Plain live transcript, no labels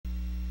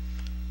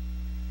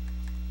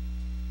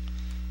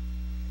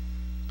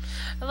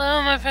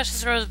Hello, my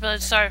precious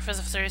Rosebud. Sorry for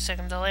the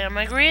 30-second delay on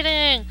my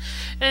greeting.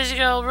 It is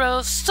your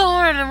girl,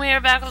 Thorn, and we are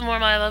back with more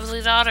of My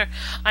Lovely Daughter.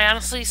 I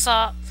honestly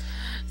thought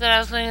that I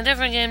was playing a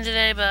different game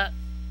today, but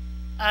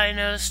I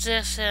noticed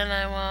this, and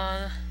I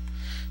want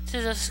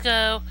to just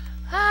go,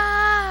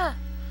 forgot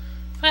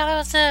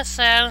about this.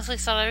 I honestly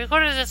thought I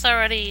recorded this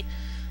already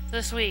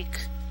this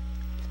week.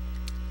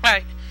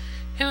 Alright,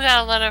 here we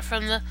got a letter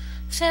from the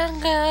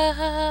Sand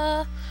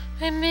Girl.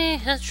 Make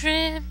me a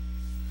dream.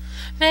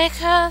 Make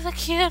her the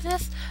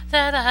cutest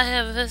that I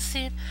ever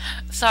seen.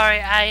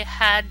 Sorry, I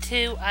had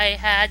to.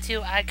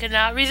 I could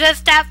not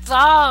resist that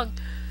song.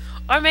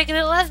 Or making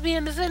it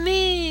lesbian to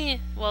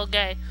me. Well,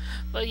 gay.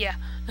 But yeah.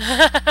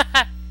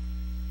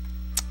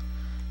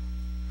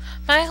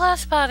 My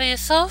glass body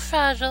is so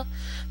fragile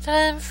that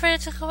I am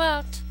afraid to go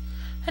out.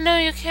 I know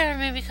you carry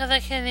me because I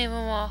can't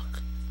even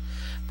walk.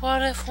 But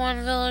what if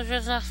one villager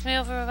knocks me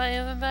over by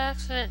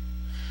accident?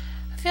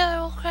 I feel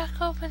I will crack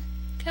open.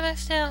 Can I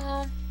stay at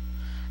home?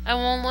 I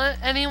won't let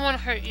anyone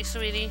hurt you,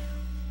 sweetie.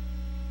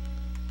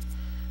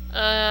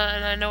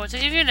 And I know what to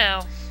give you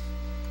now.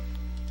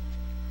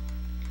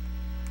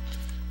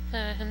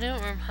 Nothing I can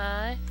do. Room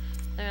high.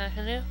 Nothing I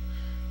can do.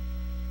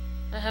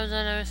 I have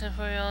done everything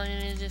for you. All you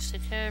need is just to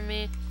take care of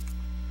me.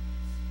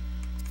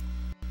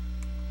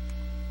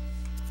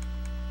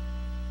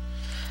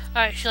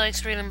 Alright, she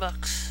likes reading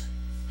books.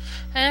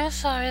 I am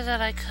sorry that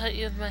I cut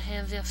you with my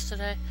hands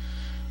yesterday.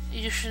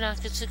 You should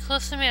not get too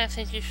close to me. I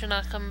think you should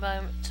not come by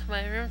to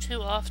my room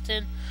too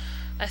often.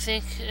 I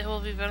think it will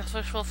be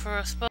beneficial for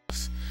us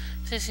both,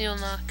 since you will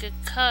not get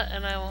cut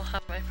and I will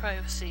have my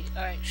privacy.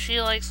 Alright,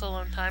 she likes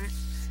alone time.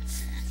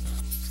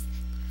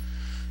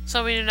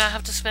 So we do not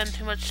have to spend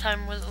too much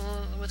time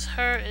with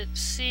her, it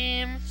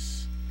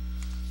seems.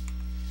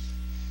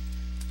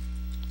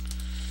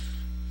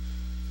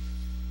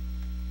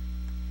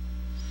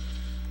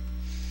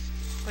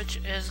 Which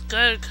is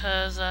good,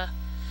 because,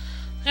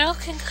 girl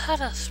can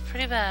cut us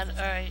pretty bad.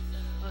 Alright,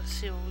 let's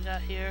see what we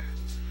got here.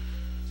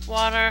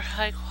 Water,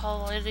 high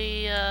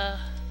quality,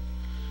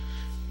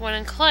 one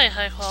in clay,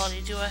 high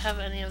quality. Do I have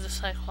any of this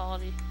high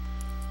quality?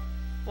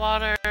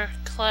 Water,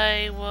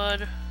 clay,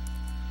 wood,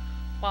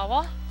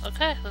 wawa?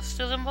 Okay, let's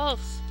do them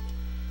both.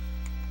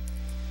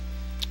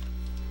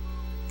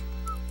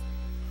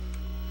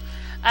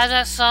 I have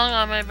that song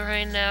on my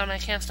brain now and I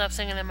can't stop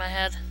singing in my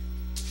head.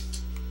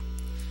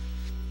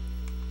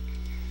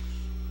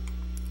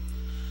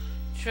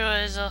 Joy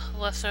is a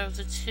lesser of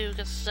the two,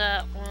 gets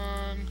that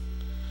one.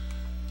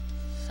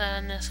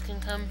 Sadness can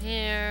come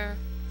here.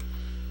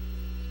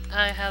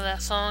 I have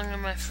that song in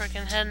my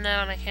freaking head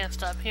now and I can't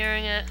stop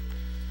hearing it.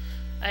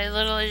 I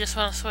literally just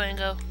want to swing and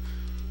go,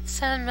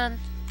 Sandman,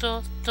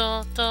 do,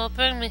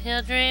 bring me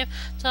a dream,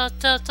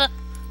 do,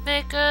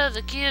 make her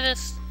the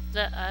cutest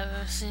that I've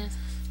ever seen.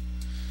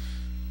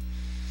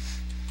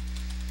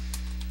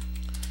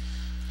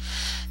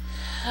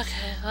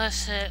 Okay,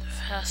 let's hit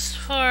fast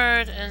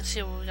forward and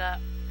see what we got.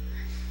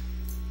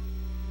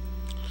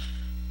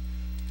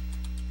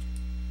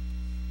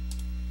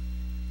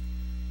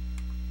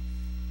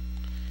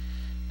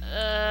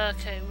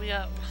 Okay, we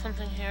got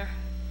something here.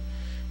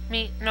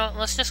 Meat. No,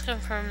 let's just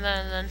confirm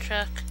that and then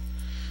check.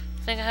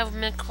 I think I have a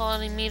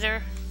mid-quality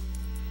meter.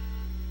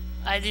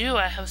 I do,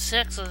 I have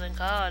 6, oh thank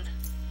God.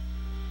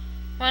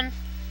 One.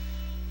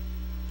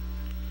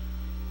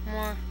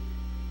 More.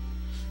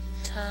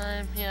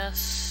 Time,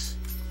 yes.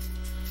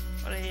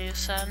 What do you use?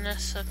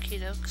 Sadness, okie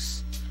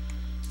dokes.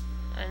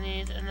 I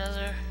need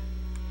another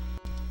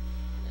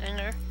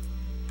anger.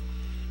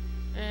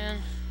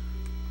 And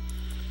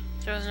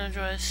there was no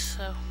joys,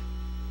 so.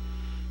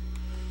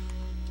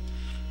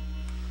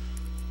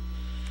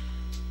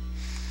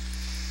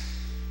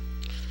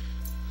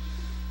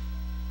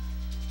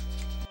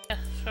 Yeah,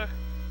 sure.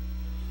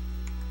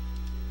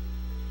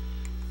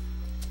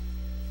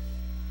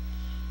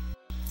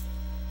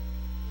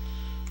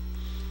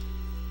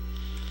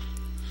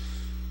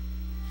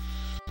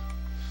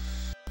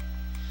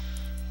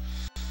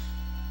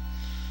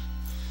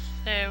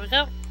 There we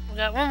go. We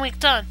got 1 week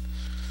done.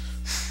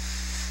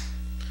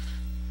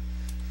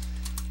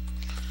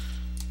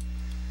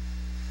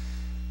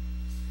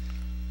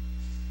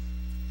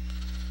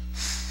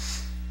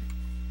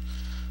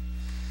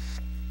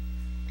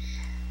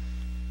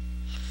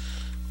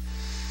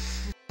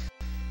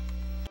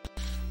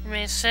 We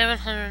made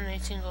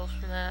 718 gold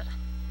from that.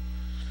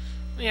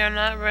 We are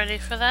not ready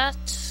for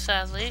that,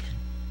 sadly.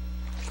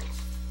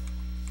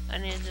 I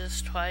need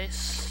this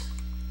twice.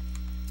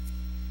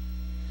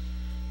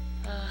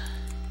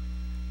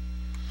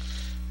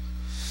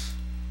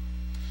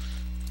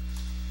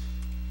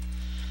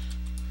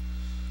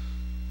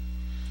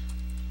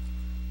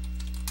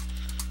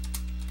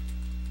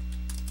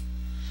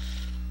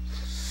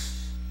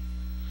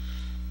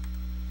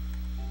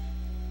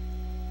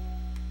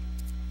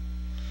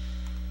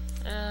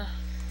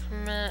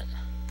 Permit.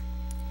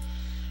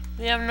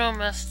 We have no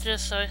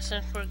messages, so I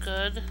think we're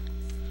good.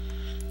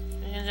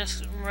 We can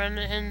just run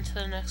it into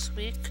the next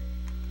week.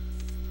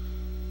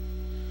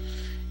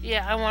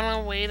 Yeah, I want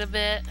to wait a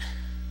bit.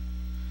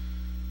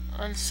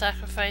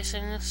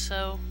 unsacrificing,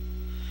 so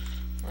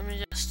let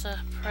me just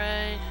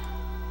pray.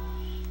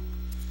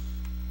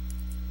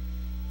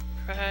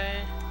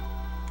 Pray.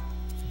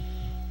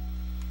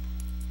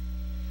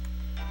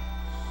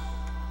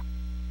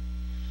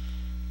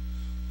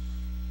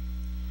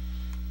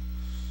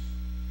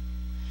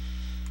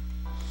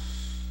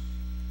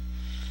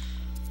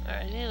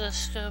 Alrighty,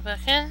 let's go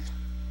back in.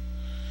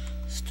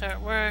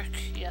 Start work,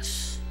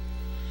 yes.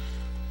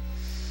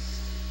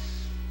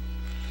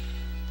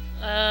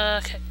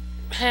 Okay,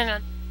 hang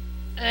on.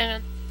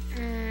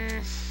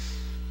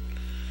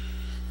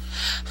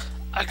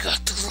 I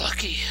got the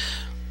lucky.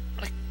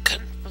 I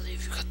can't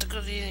believe you got the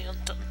goodie on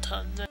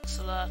Dun. Thanks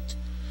a lot.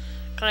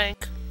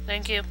 Clank,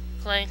 thank you.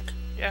 Clank,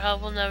 your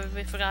help will never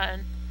be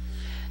forgotten.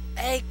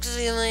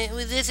 Excellent.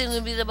 Well, this is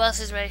gonna be the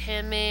boss's right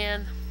hand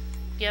man.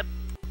 Yep.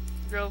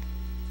 Bro.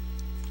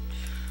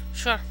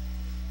 Sure.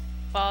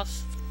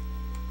 Boss.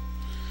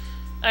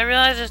 I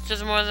realize if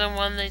there's more than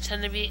one, they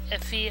tend to be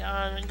iffy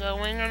on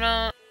going or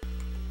not.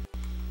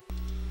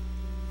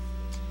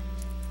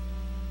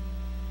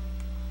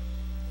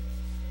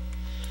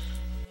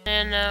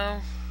 And no.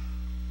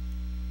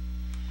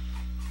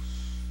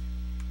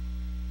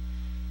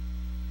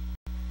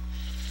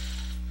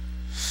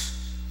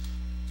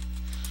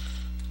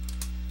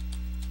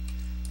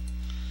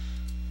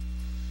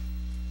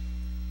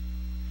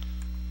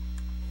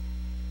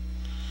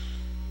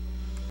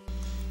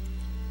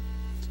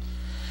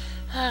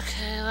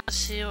 Okay, let's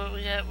see what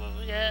we get,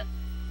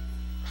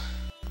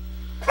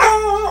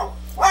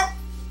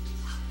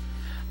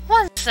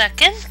 One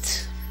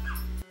second.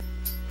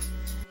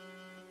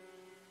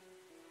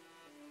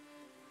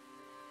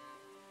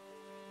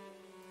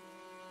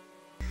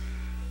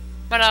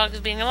 My dog is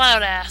being a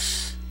loud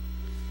ass.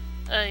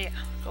 Yeah,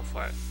 go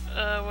for it.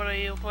 What are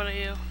you?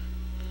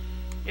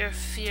 You're a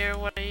fear,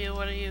 what are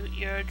you?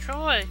 You're a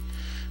joy.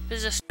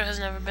 Visitor has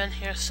never been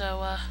here, so,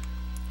 okay.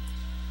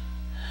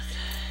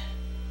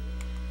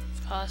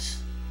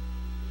 Pause.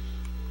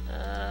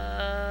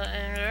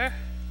 Anger.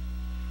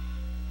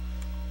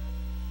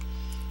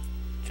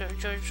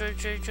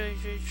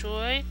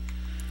 Joy.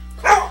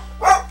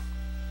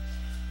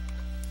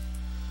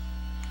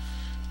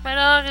 My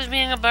dog is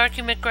being a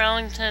barky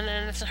McGrowlington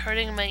and it's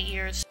hurting my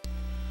ears.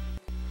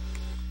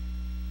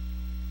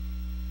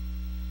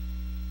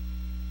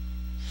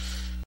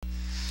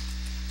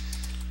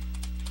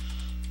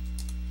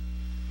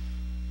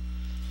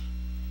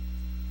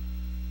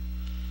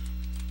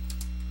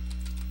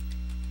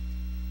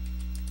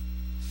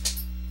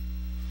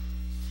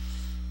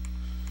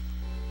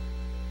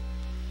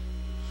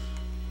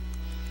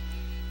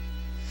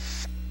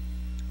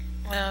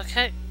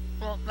 Okay,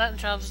 well that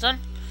job's done.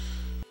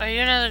 Are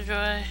you another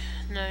joy?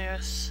 No, you're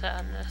a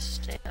sadness.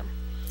 Damn.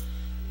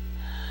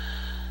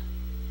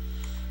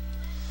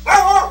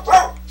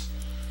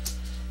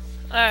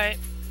 Alright.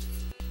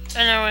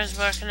 I know where he's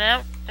barking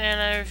out, and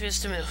I refuse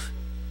to move.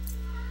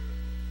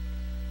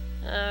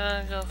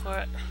 Go for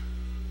it.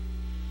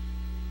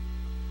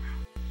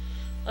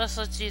 Let's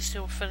let these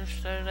two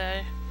finish their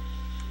day.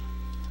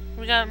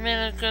 We got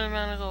a good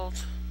amount of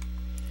gold.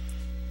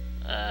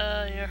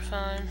 You're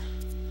fine.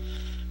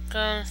 Go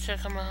and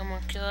check on my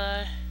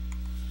homunculi.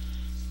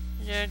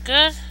 You're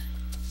good.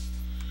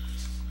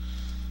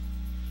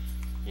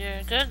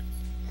 You're good.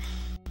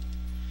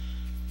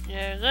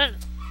 You're good.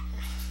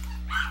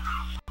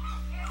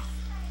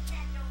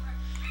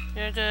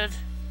 You're good.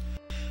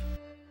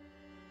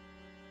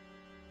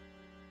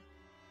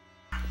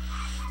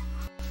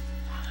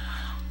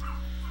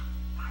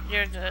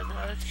 You're good.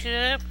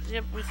 Okay,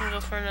 yep, we can go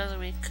for another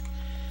week.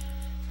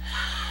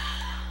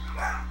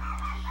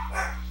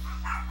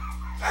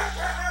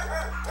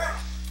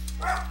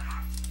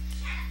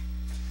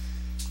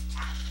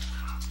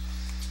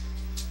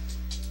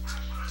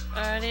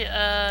 Alrighty,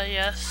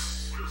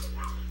 yes.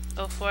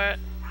 Go for it.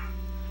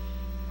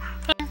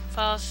 Boom,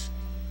 falls.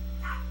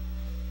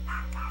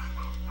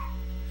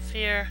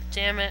 Fear,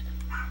 damn it.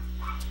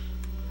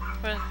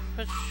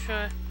 What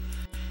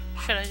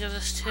should I give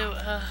this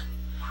to?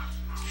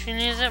 She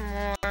needs it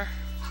more.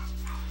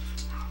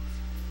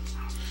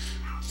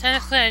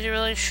 Technically, I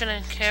really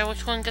shouldn't care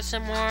which one gets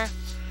it more,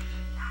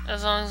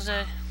 as long as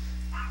they...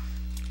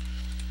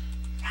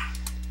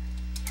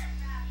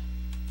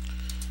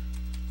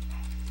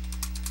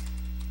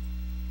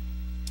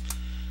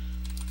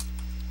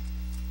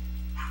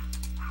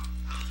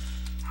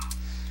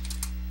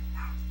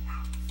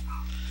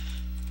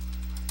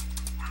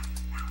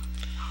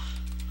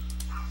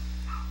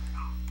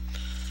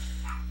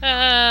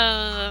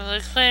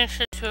 Explaining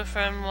shit to a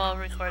friend while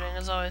recording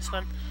is always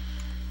fun.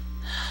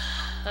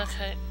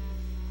 Okay,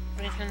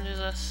 we can do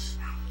this.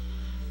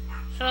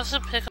 Should also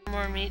pick up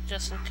more meat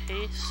just in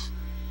case.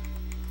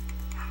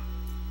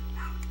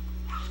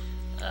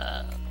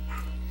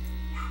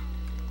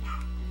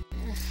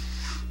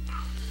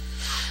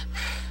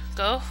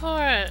 Go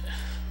for it.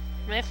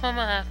 Make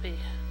Mama happy.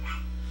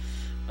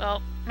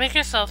 Well, make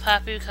yourself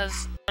happy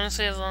because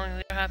honestly, as long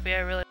as you're happy, I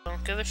really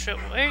don't give a shit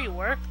where you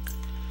work.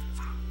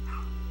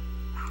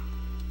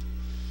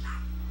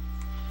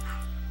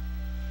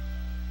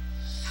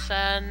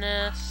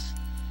 Sadness.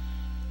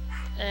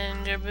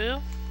 Anger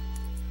boo.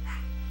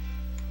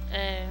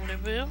 Anger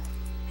boo.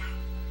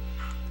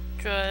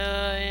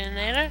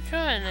 Joyinator.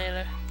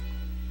 Joyinator.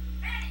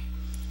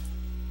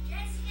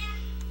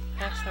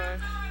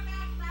 Password.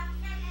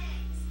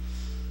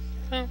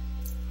 Boom.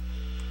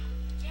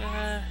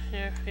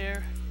 Your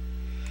fear.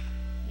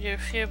 Your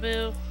fear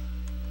boo.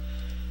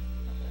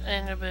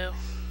 Anger boo.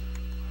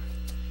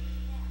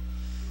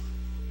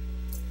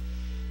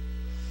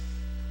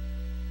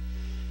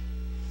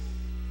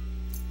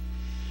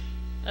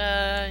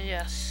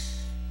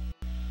 Yes.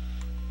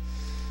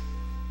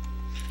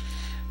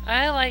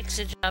 I like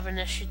the job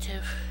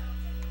initiative.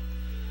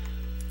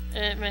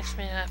 It makes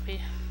me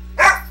happy.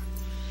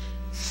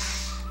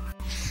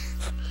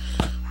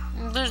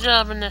 The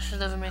job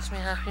initiative makes me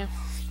happy.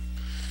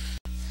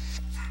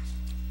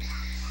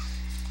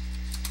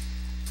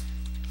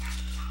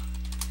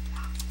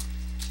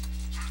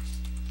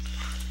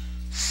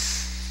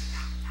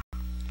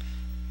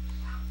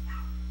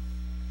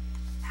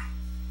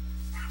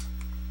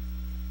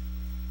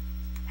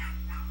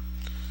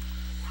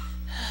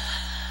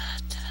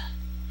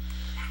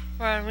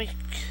 We're on week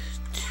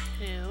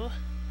 2.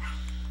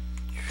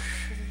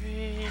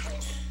 Treat.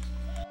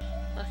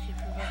 Lucky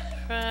provide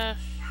fresh.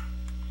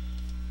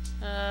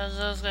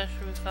 Those guys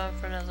should be fine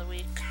for another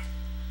week.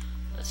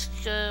 Let's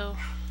go.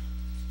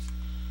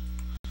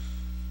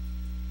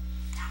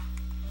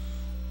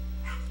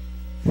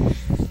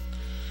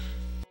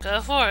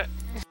 Go for it.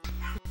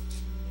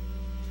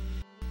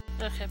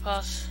 Okay,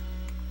 pause.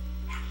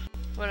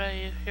 What are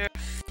you? You're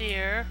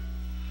fear.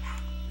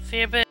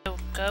 Fear boo.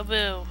 Go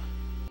boo.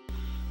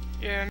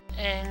 You're in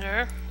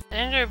anger.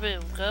 Anger boo.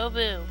 Go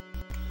boo.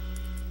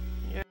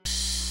 You're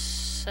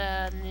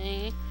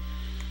sadness.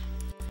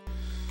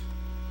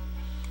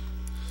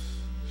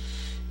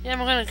 Yeah, I'm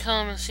gonna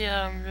kill him and see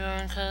how I'm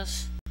doing,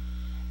 cause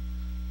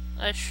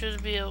I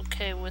should be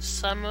okay with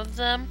some of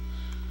them.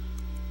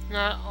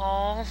 Not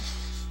all.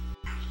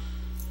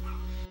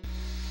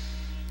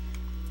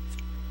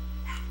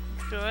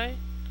 Joy.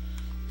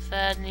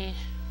 Sadness.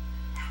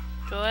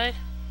 Joy.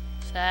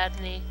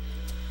 Sadness.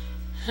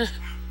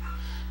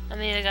 I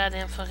need a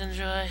goddamn fucking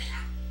joy.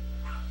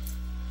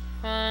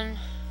 1,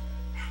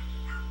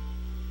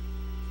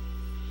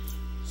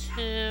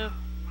 2.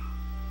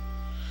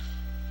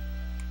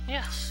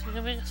 Yes, you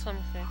can make some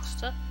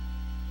stuff.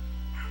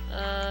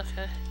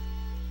 Okay.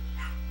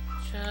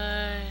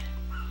 Joy.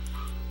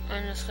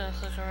 I'm just gonna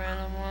click a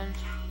random one.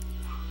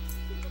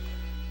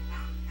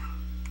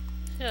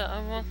 Yeah, I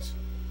want.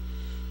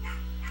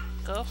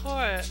 Go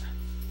for it.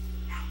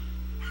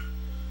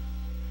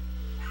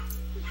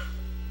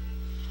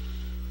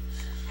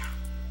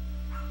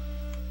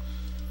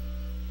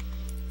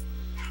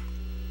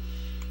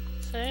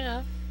 There you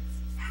go.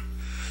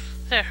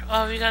 There.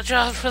 Oh, we got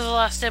jobs for the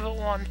last day but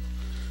one.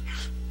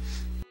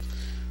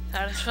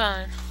 That is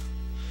fine.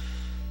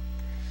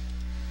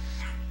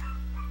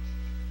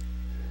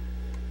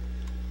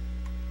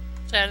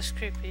 That is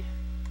creepy.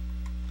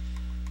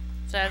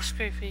 That is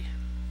creepy.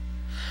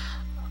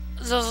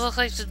 Those look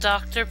like the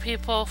doctor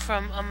people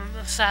from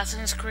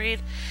Assassin's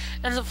Creed,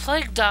 and the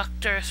plague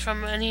doctors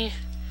from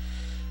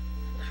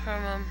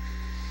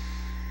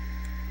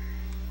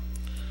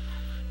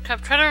I'm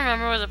trying to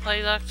remember where the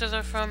plague doctors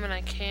are from, and I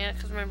can't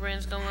because my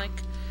brain's going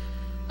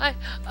like,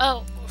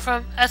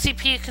 from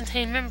SCP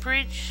Containment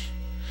Breach.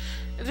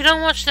 If you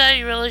don't watch that,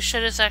 you really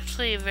should. It's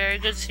actually a very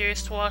good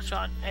series to watch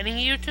on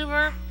any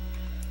YouTuber,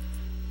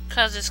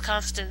 because it's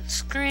constant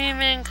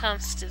screaming,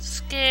 constant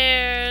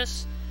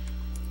scares.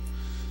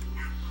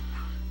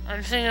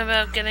 I'm thinking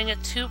about getting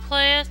it to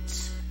play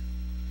it.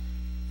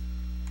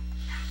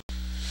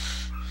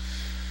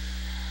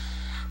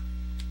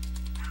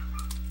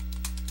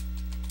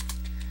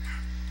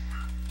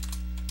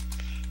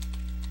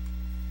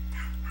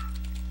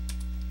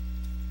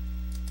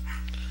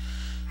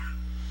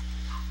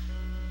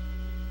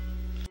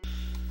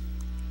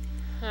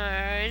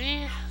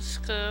 Alrighty, let's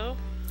go.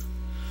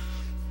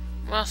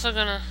 I'm also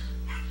gonna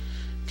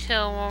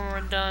kill when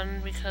we're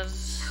done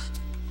because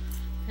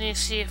I need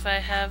to see if I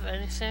have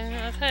anything.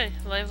 Okay,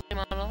 lively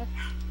model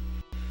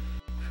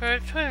for a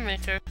toy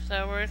maker.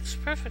 That works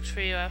perfect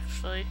for you,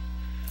 actually.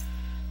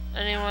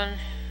 Anyone?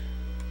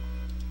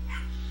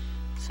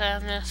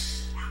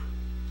 Sadness.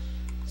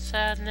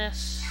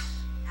 Sadness.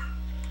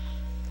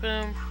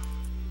 Boom.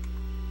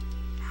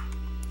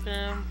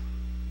 Boom.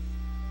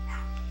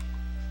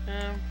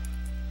 Boom.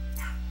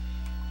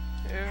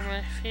 You're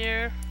my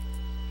fear.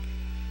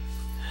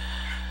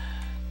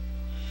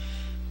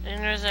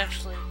 Anger's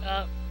actually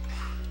up.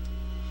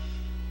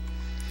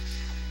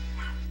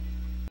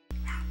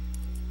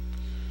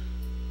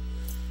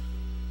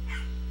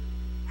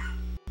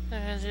 I'm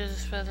gonna do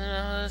this better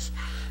than this.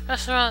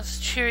 Restaurant's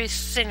cheery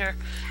singer.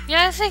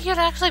 Yeah, I think you'd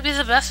actually be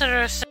the best at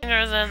a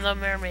singer than the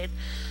mermaid.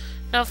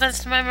 No offense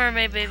to my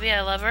mermaid baby,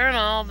 I love her and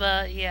all,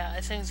 but yeah, I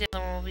think the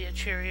other one will be a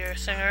cheerier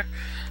singer.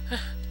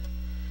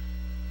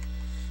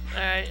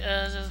 Alright,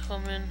 there's a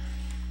woman.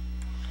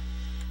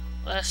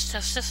 Let's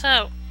test this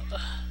out.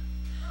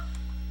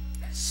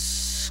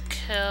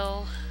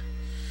 Kill.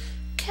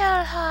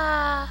 Kill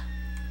her!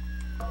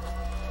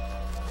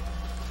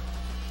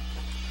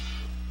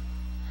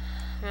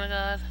 Oh my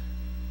god.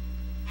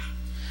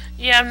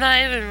 Yeah, I'm not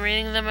even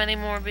reading them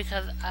anymore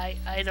because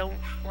I don't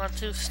want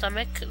to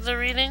stomach the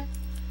reading.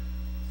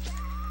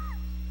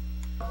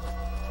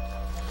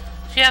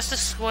 She has to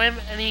swim,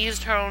 and he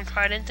used her own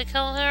trident to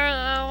kill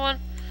her, one.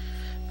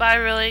 But I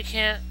really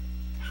can't.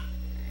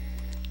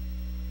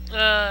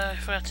 I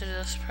forgot to do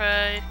this.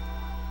 Pray.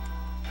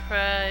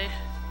 Pray.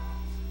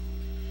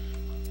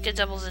 Get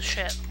doubles of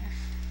shit.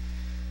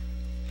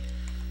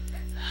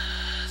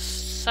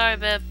 Sorry,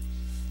 babe.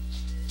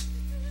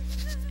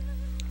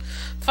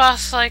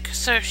 Frost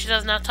likes her. She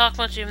does not talk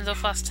much, even though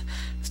Frost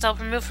has to help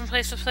her move from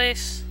place to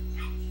place.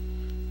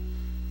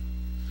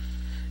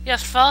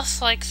 Yes,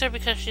 Frost likes her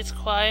because she's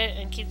quiet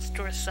and keeps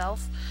to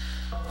herself.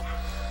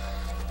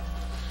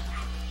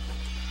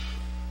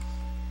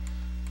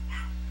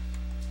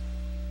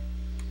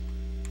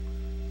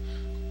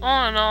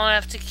 All in all, I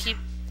have to keep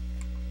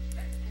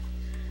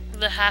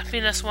the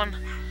happiness one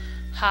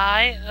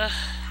high.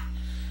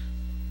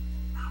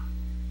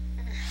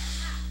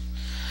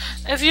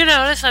 If you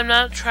notice, I'm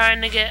not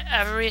trying to get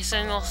every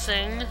single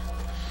thing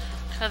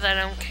because I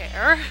don't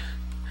care.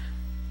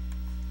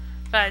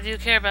 But I do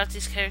care about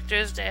these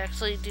characters. They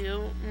actually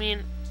do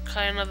mean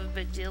kind of a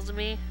big deal to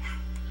me.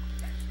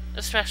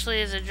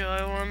 Especially the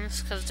Joy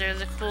ones, because they're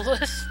the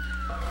coolest.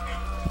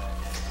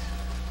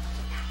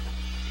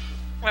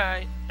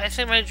 Alright, I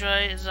think my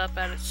Joy is up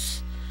at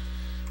its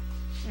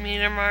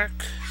meter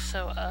mark.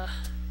 So,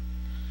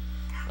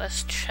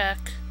 let's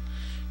check.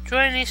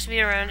 Joy needs to be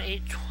around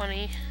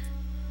 820.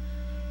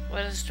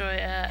 What is Joy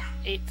at?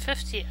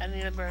 850. I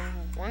need to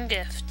burn one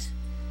gift.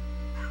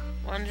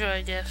 One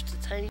Joy gift,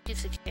 a tiny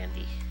piece of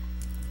candy.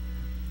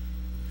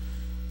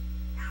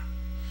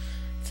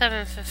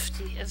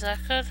 750, is that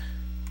good?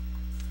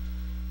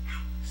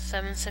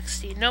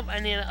 760, nope, I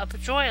need to up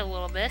Joy a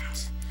little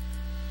bit.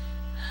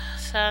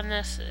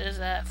 Sadness is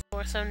at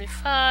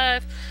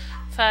 475,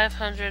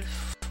 500,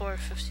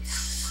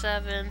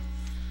 457.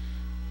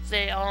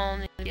 They all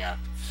need to be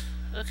upped.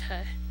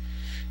 Okay.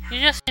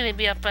 You just need to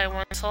be up by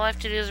one, so all I have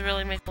to do is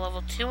really make a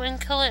level 2 and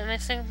kill it, and I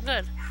think I'm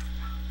good.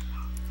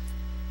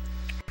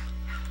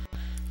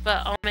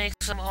 But I'll make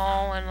them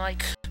all and,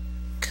 like,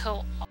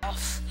 kill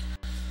off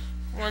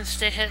once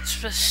they hit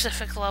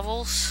specific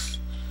levels.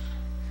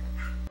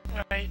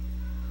 Alright.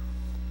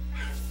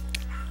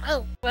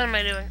 Oh, what am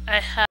I doing? I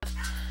have...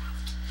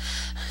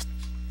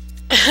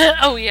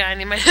 oh yeah, I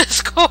need my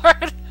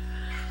Discord.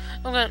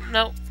 Okay,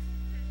 no.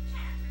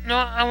 No,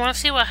 I want to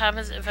see what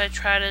happens if I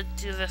try to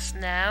do this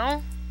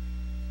now.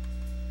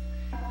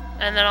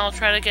 And then I'll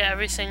try to get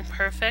everything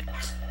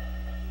perfect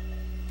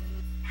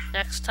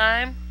next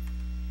time.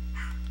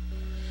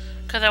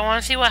 Because I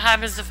want to see what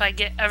happens if I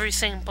get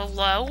everything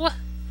below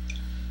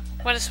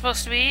what it's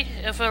supposed to be.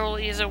 If it'll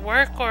either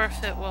work or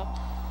if it will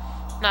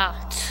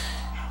not.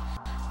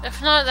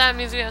 If not, that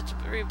means we have to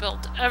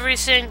rebuild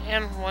everything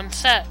in one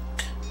sec.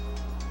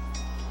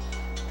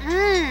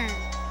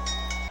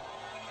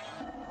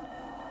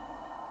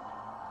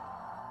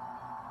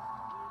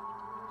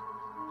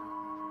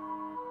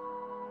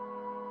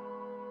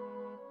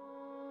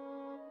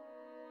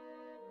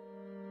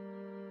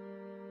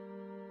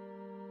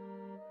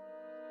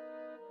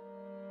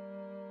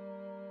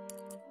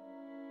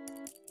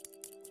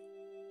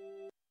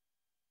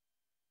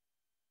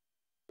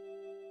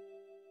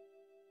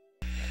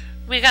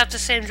 We got the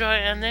same Joy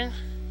ending.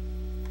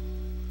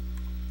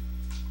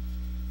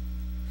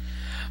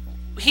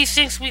 He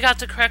thinks we got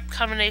the correct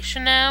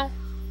combination now.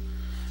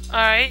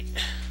 Alright.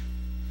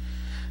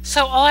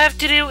 So all I have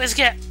to do is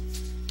get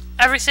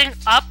everything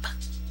up.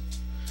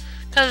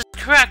 Because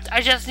it's correct.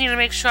 I just need to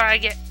make sure I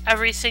get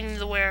everything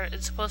to where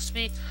it's supposed to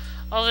be.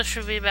 All this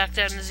should be back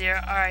down to 0.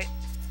 Alright.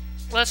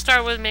 Let's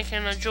start with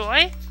making a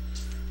Joy.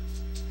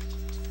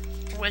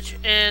 Which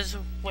is...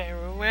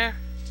 Where?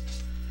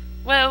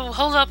 Whoa,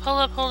 hold up,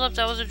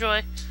 that was a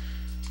Joy.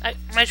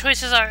 My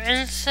choices are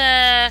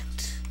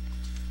insect.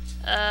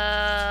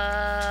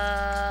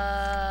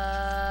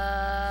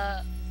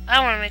 I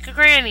want to make a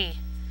granny.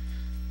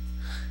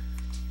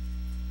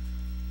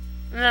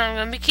 No, I'm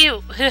gonna be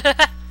cute.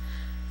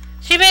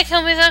 She may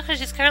kill me though, because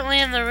she's currently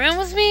in the room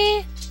with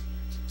me.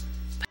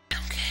 But I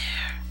don't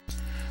care.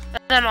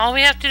 And then all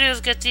we have to do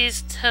is get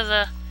these to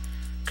the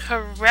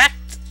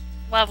correct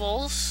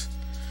levels.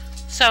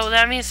 So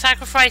that means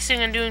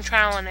sacrificing and doing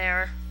trial and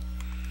error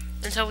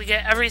until we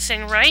get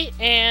everything right,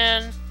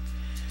 and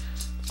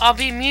I'll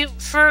be mute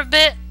for a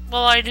bit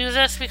while I do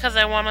this because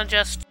I want to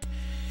just...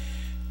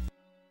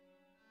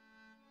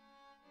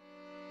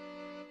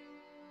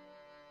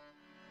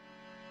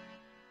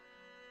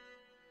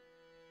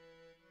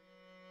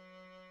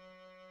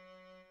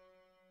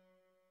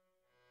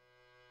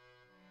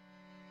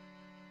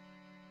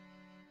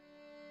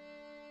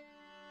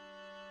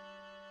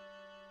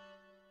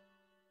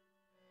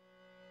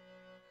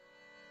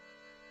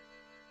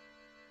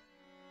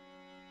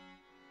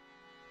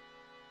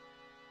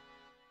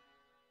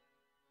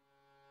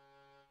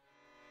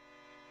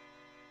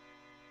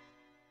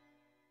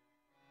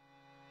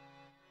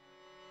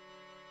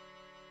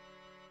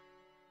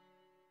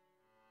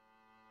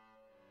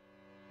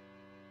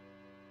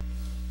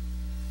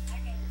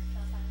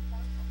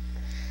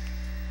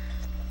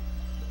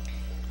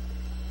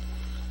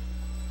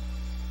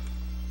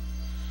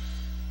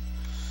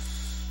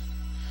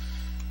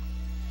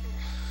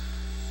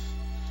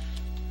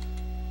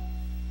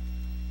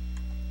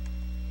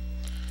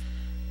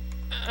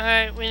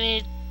 Alright, we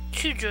need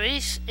 2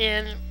 joists,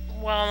 and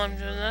while I'm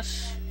doing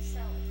this...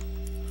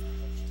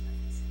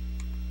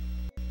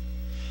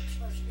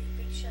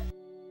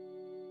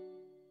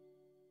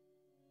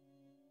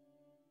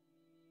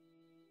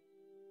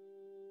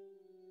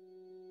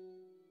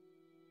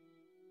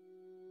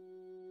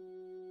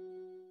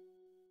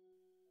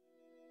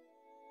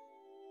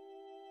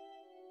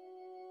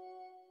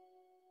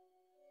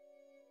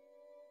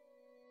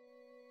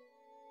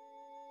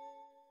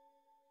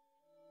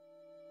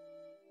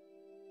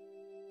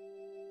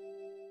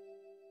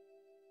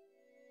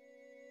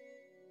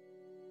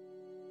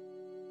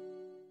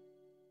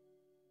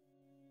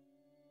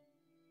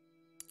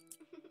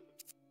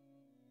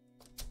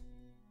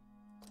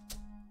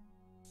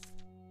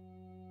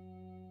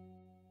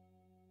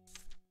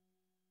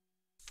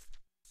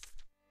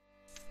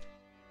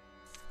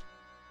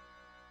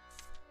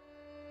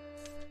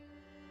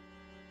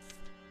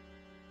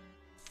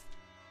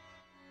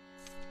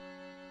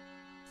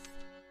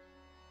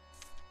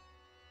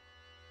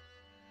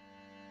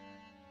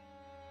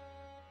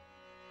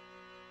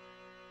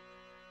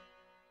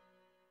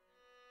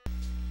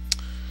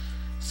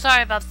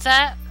 Sorry about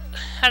that.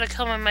 Had to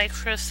kill my mic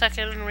for a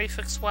second and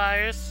refix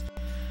wires.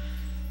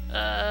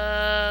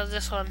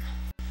 This one.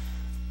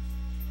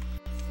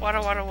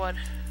 Water, water, wood.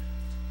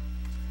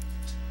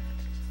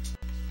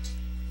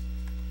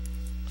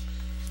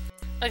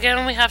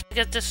 Again, we have to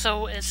get this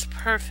so it's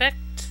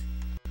perfect.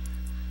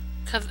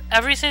 Because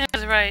everything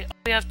is right. All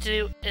we have to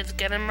do is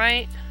get them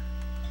right.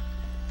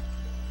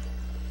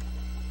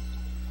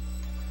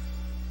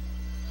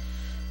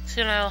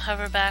 Soon I'll have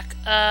her back.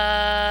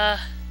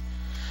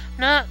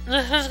 No,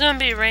 this is gonna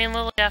be Rain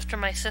Lily after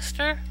my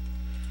sister.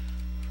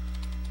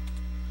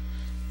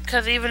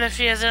 Because even if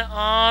she isn't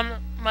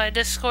on my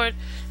Discord,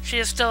 she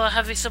is still a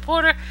heavy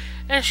supporter,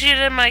 and she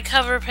did my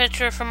cover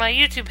picture for my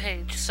YouTube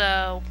page,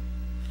 so...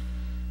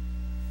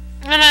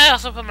 And I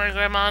also put my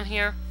grandma on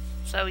here,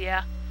 so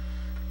yeah.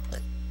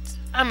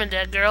 I'm a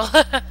dead girl.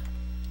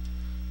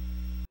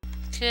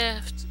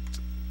 Gift.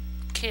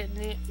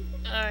 Kidney.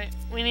 Alright,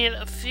 we need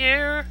a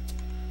fear,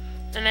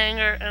 an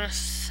anger, and a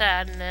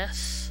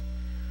sadness.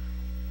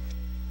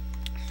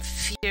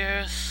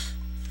 Fears.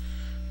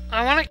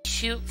 I want a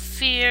cute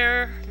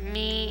fear,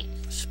 meat,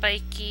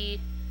 spiky,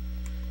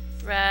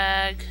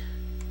 rag,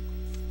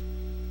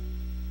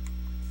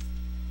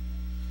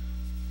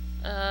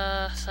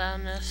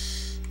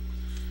 sadness.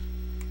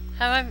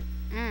 Have I,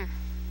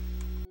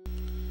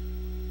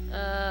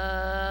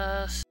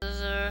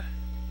 scissor.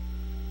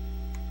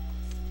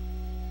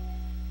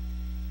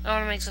 I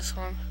want to make this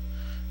one.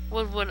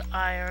 Wood,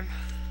 iron.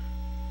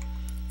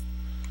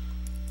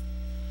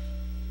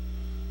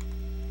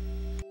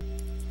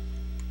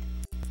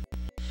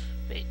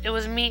 Wait, it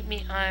was meat,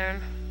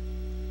 iron.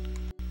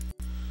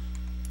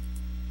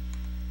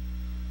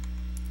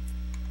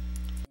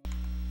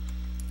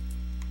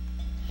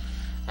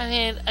 I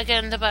need,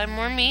 again, to buy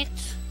more meat.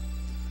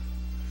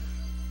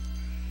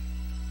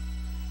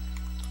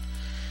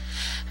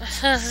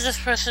 This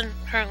person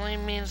currently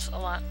means a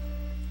lot.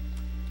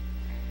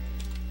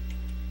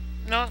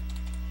 No,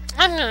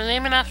 I'm gonna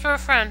name it after a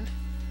friend.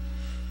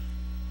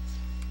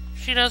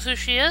 She knows who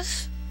she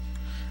is.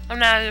 I'm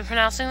not even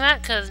pronouncing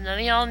that because none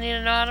of y'all need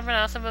to know how to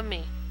pronounce it but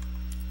me.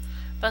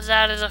 But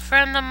that is a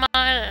friend of mine,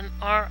 an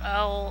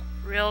RL,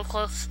 real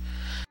close.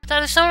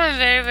 That is someone I'm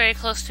very, very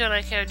close to and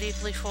I care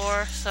deeply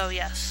for, so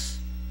yes.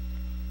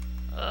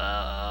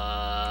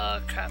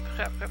 Crap.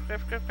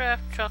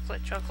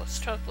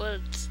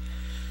 Chocolates.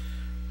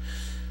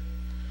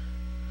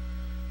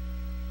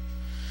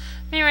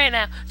 Me right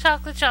now.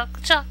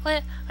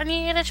 Chocolate. I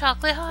need a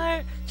chocolate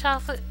heart.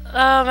 Chocolate.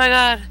 Oh my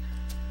god.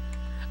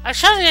 I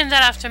should have named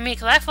that after me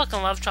because I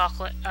fucking love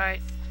chocolate.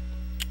 Alright.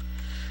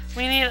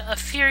 We need a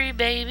Fury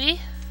baby.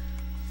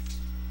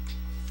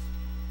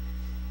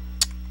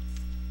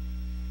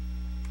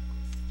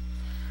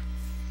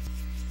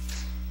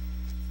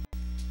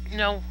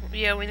 No,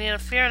 yeah, we need a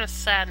fear and a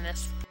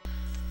sadness.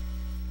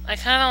 I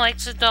kinda like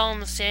the doll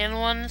and the sand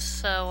ones,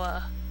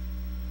 so,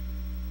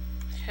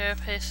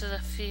 carapace is a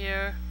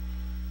fear.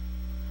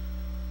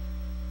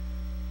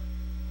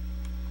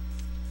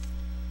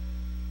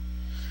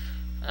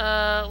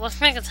 Let's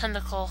make a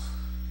tentacle.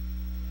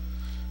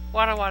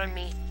 Water,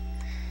 meat.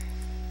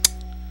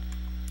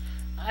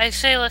 I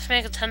say let's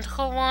make a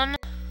tentacle one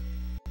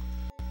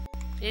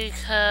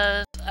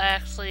because I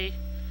actually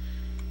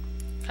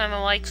kind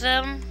of like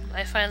them.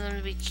 I find them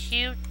to be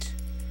cute.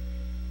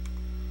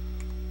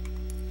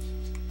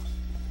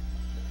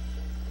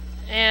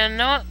 And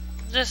know what?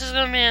 This is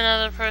gonna be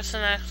another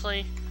person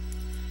actually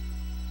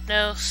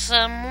know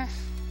some.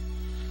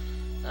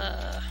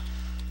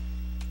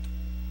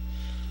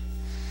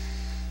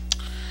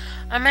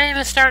 I may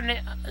even start.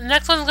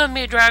 Next one's gonna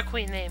be a drag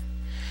queen name.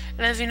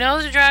 And if you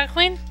know the drag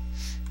queen,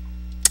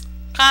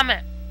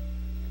 comment.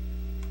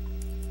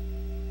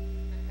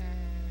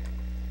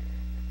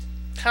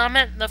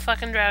 Comment the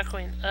fucking drag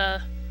queen.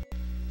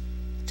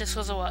 This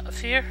was a what? A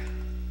fear?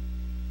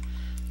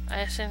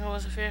 I think it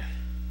was a fear.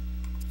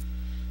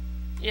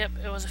 Yep,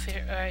 it was a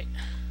fear. Alright.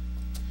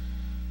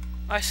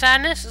 Our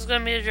sadness is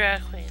gonna be a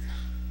drag queen.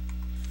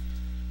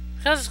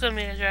 Because it's gonna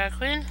be a drag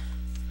queen,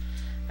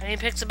 and he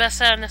picks the best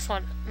sadness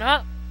one.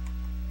 No.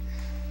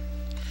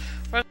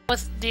 We're going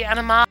with the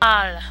animal.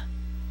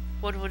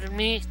 What would it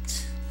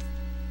meet?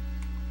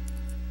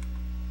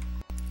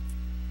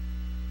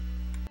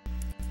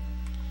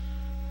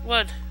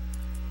 Wood.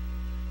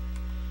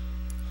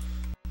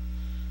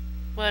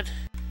 Wood.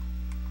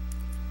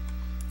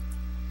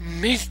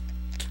 Meat.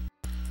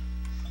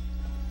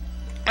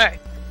 Alright.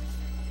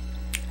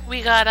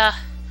 We got a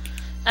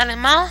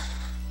animal.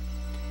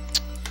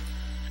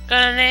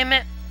 Gonna name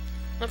it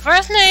the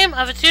first name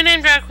of a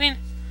two-name drag queen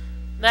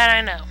that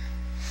I know.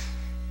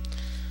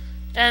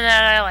 And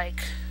that I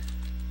like.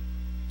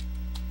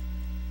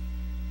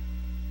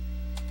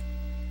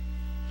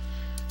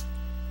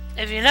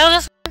 If you know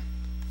this one,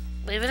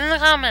 leave it in the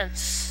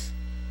comments.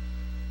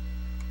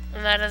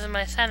 And that is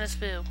my sadness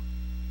boo.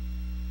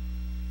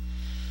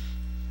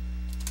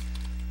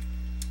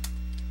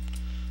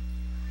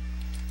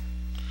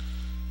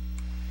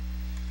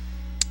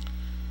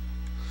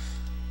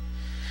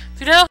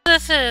 If you know who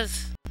this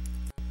is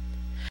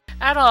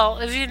at all,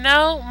 if you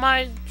know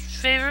my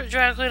favorite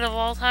drag queen of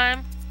all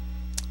time,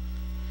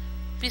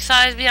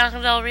 besides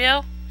Bianca Del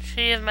Rio,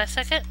 she is my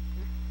second.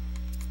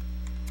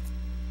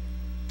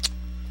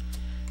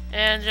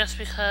 And just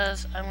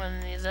because I'm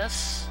gonna need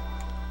this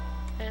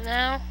right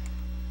now.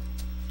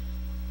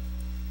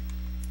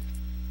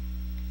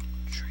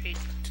 Treat.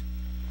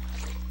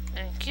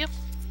 Thank you.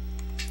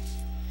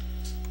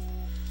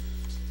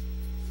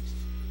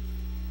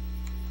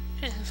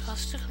 Anything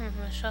supposed to come in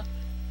my shop?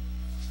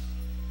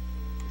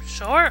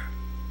 Sure.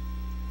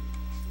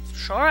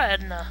 Sure,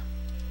 Edna.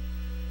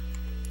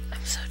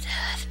 I'm so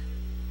dead.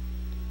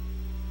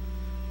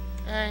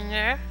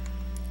 Anger.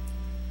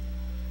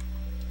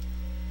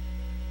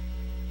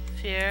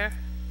 Fear.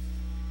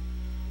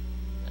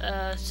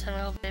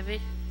 Tentacle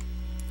baby.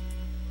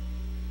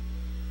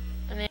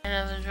 I need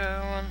another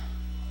drawer one.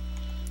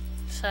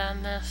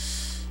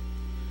 Sadness.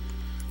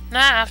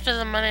 Not after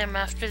the money, I'm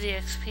after the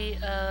XP.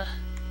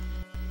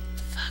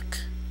 Fuck.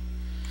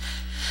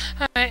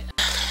 Alright.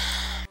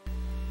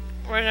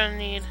 We're gonna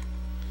need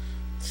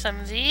some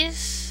of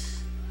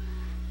these.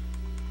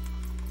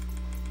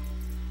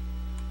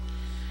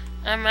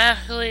 I'm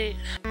actually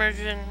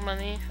hemorrhaging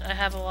money. I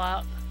have a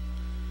lot.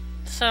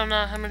 So I'm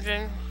not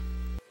hemorrhaging.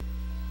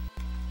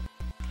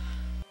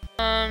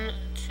 1,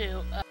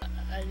 2.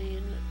 I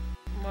need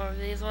more of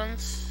these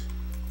ones.